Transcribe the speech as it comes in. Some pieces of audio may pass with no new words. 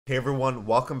Hey everyone,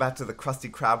 welcome back to the Krusty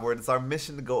Krab where it's our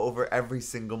mission to go over every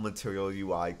single Material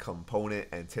UI component,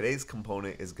 and today's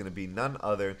component is going to be none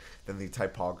other than the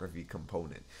typography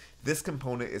component. This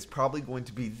component is probably going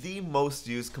to be the most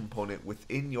used component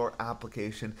within your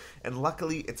application, and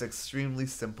luckily it's extremely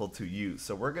simple to use.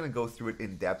 So we're going to go through it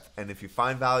in depth, and if you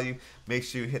find value, make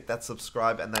sure you hit that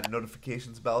subscribe and that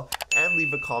notifications bell, and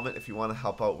leave a comment if you want to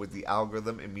help out with the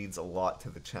algorithm. It means a lot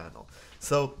to the channel.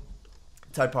 So,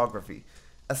 typography.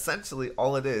 Essentially,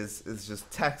 all it is just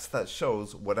text that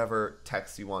shows whatever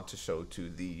text you want to show to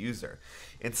the user.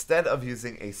 Instead of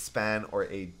using a span or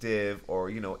a div or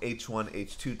h1,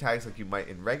 h2 tags like you might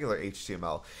in regular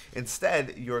HTML,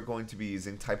 instead you're going to be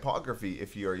using typography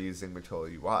if you are using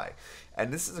Material UI.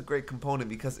 And this is a great component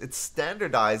because it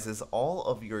standardizes all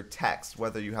of your text,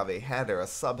 whether you have a header, a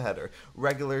subheader,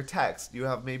 regular text, you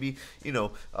have maybe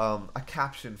a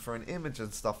caption for an image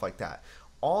and stuff like that.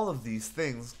 All of these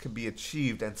things can be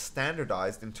achieved and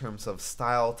standardized in terms of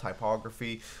style,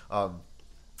 typography,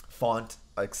 font,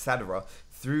 etc.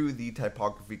 through the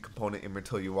typography component in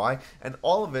Material UI, and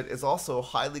all of it is also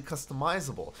highly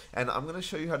customizable. And I'm going to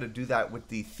show you how to do that with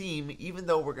the theme. Even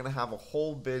though we're going to have a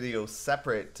whole video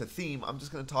separate to theme, I'm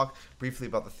just going to talk briefly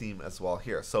about the theme as well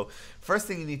here. So first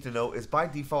thing you need to know is by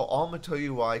default all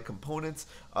Material UI components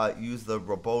use the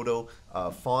Roboto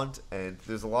font, and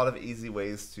there's a lot of easy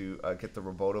ways to get the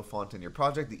Roboto font in your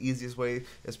project. The easiest way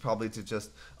is probably to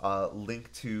just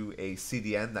link to a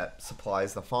CDN that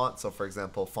supplies the font. So for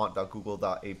example,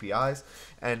 font.google.apis,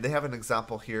 and they have an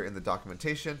example here in the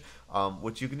documentation,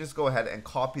 which you can just go ahead and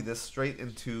copy this straight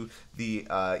into the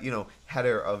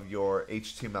header of your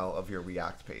HTML of your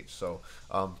React page. So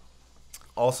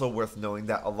also worth knowing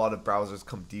that a lot of browsers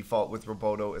come default with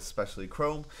Roboto, especially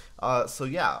Chrome. So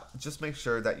yeah, just make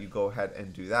sure that you go ahead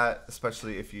and do that,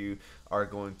 especially if you are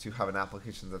going to have an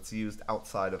application that's used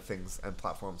outside of things and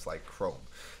platforms like Chrome.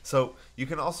 So you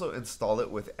can also install it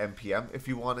with npm if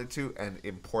you wanted to and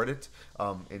import it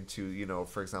into,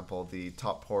 for example, the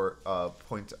top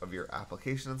point of your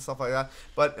application and stuff like that.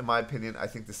 But in my opinion, I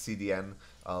think the CDN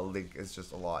link is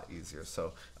just a lot easier.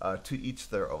 So to each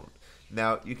their own.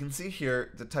 Now, you can see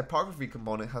here the typography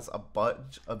component has a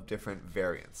bunch of different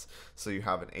variants. So you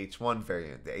have an H1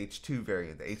 variant, the H2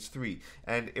 variant, the H3.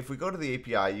 And if we go to the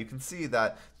API, you can see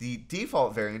that the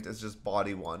default variant is just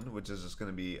body 1, which is just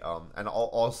going to be, and I'll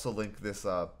also link this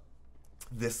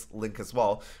this link as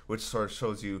well, which sort of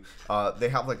shows you they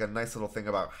have like a nice little thing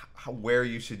about where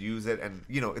you should use it, and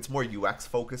it's more UX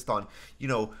focused on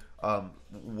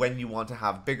when you want to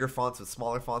have bigger fonts with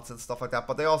smaller fonts and stuff like that.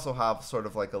 But they also have sort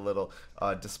of like a little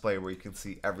display where you can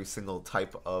see every single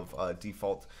type of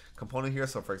default component here.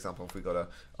 So for example, if we go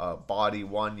to body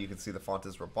 1, you can see the font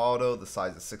is Roboto, the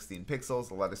size is 16 pixels,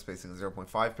 the letter spacing is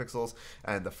 0.5 pixels,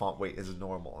 and the font weight is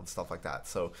normal and stuff like that.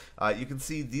 So you can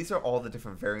see these are all the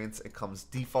different variants it comes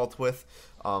default with.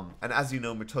 And as you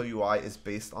know, Material UI is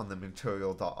based on the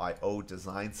Material.io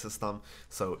design system,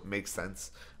 so it makes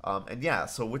sense. And yeah,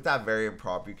 so with that variant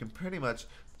prop, you can pretty much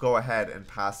go ahead and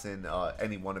pass in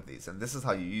any one of these, and this is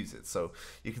how you use it. So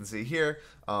you can see here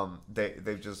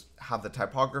they just have the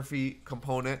typography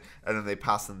component, and then they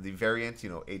pass in the variant,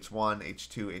 H1,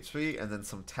 H2, H3, and then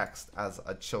some text as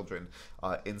a children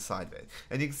inside it.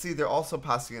 And you can see they're also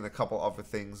passing in a couple other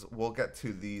things. We'll get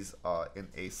to these in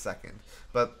a second,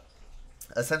 but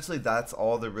essentially that's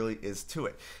all there really is to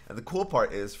it. And the cool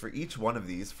part is for each one of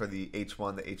these, for the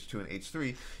H1, the H2, and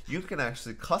H3, you can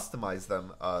actually customize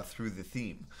them through the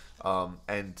theme.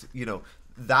 And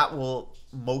that will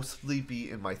mostly be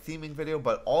in my theming video,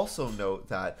 but also note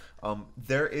that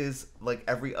there is, like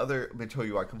every other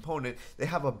Material UI component, they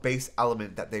have a base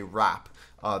element that they wrap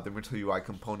the Material UI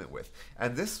component with.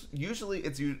 And this usually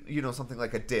it's something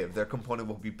like a div. Their component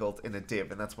will be built in a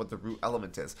div, and that's what the root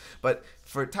element is. But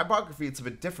for typography, it's a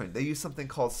bit different. They use something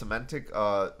called semantic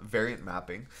variant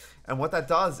mapping, and what that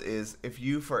does is if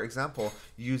you, for example,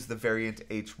 use the variant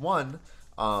H1,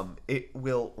 it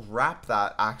will wrap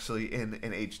that actually in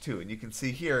an H2, and you can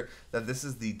see here that this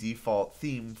is the default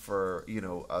theme for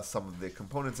some of the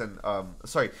components, and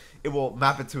sorry, it will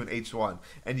map it to an H1,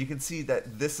 and you can see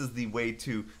that this is the way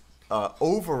to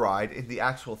override in the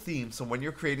actual theme. So when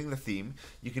you're creating the theme,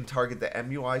 you can target the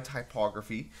MUI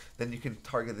typography, then you can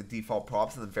target the default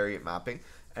props and the variant mapping.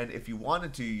 And if you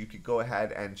wanted to, you could go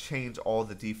ahead and change all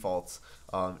the defaults,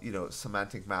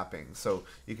 semantic mapping. So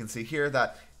you can see here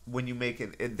that when you make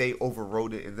it, they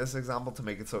overrode it in this example to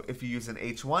make it so if you use an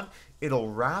H1, it'll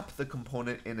wrap the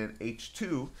component in an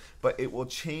H2, but it will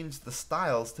change the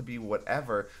styles to be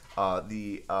whatever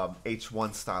the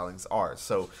H1 stylings are.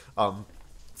 So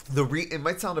It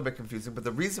might sound a bit confusing, but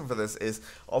the reason for this is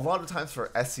a lot of times for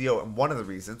SEO, and one of the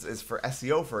reasons is for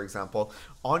SEO, for example,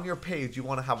 on your page you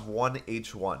want to have one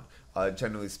H1.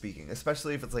 Generally speaking,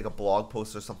 especially if it's like a blog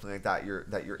post or something like that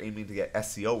you're aiming to get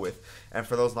SEO with. And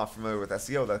for those not familiar with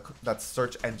SEO, that's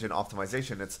search engine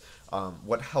optimization. It's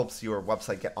what helps your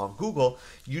website get on Google.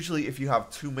 Usually if you have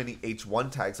too many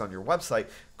H1 tags on your website,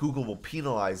 Google will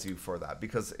penalize you for that,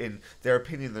 because in their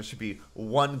opinion there should be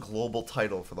one global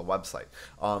title for the website.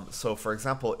 So for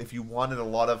example, if you wanted a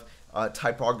lot of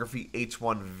typography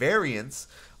H1 variants,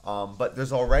 but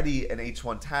there's already an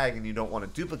H1 tag and you don't want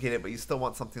to duplicate it, but you still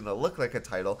want something to look like a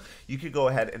title, you could go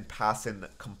ahead and pass in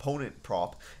component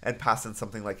prop and pass in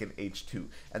something like an H2,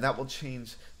 and that will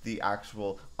change the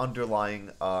actual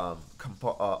underlying HTML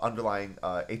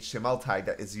tag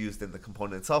that is used in the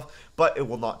component itself, but it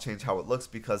will not change how it looks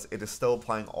because it is still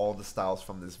applying all the styles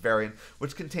from this variant,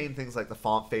 which contain things like the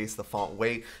font face, the font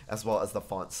weight, as well as the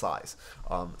font size.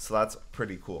 So that's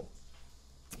pretty cool.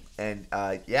 And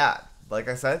yeah, like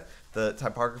I said, the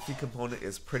typography component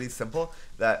is pretty simple.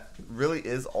 That really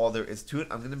is all there is to it.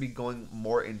 I'm going to be going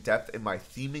more in depth in my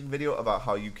theming video about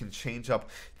how you can change up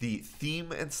the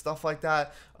theme and stuff like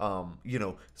that, you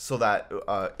know, so that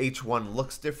H1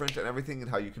 looks different and everything,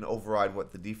 and how you can override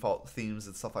what the default themes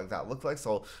and stuff like that look like.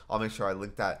 So I'll make sure I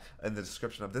link that in the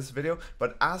description of this video.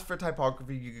 But as for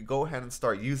typography, you can go ahead and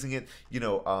start using it. You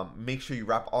know, make sure you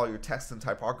wrap all your text in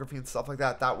typography and stuff like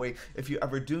that. That way, if you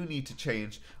ever do need to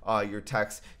change your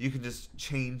text, you can just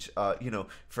change, you know,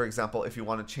 for example, if you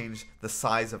want to change the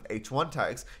size of H1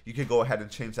 tags, you could go ahead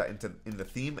and change that in the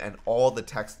theme, and all the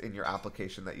text in your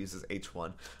application that uses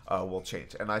H1 will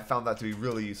change. And I found that to be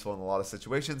really useful in a lot of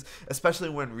situations, especially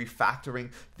when refactoring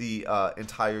the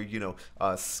entire, you know,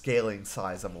 scaling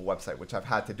size of a website, which I've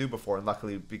had to do before. And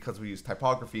luckily, because we use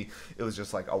typography, it was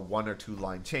just like a 1 or 2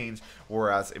 line change,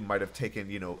 whereas it might have taken,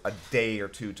 you know, a day or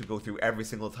two to go through every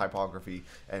single typography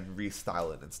and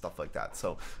restyle it and stuff like that.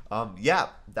 So yeah,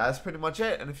 that's pretty much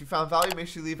it. And if you found value, make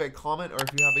sure you leave a comment, or if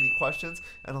you have any questions,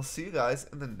 and I'll see you guys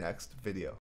in the next video.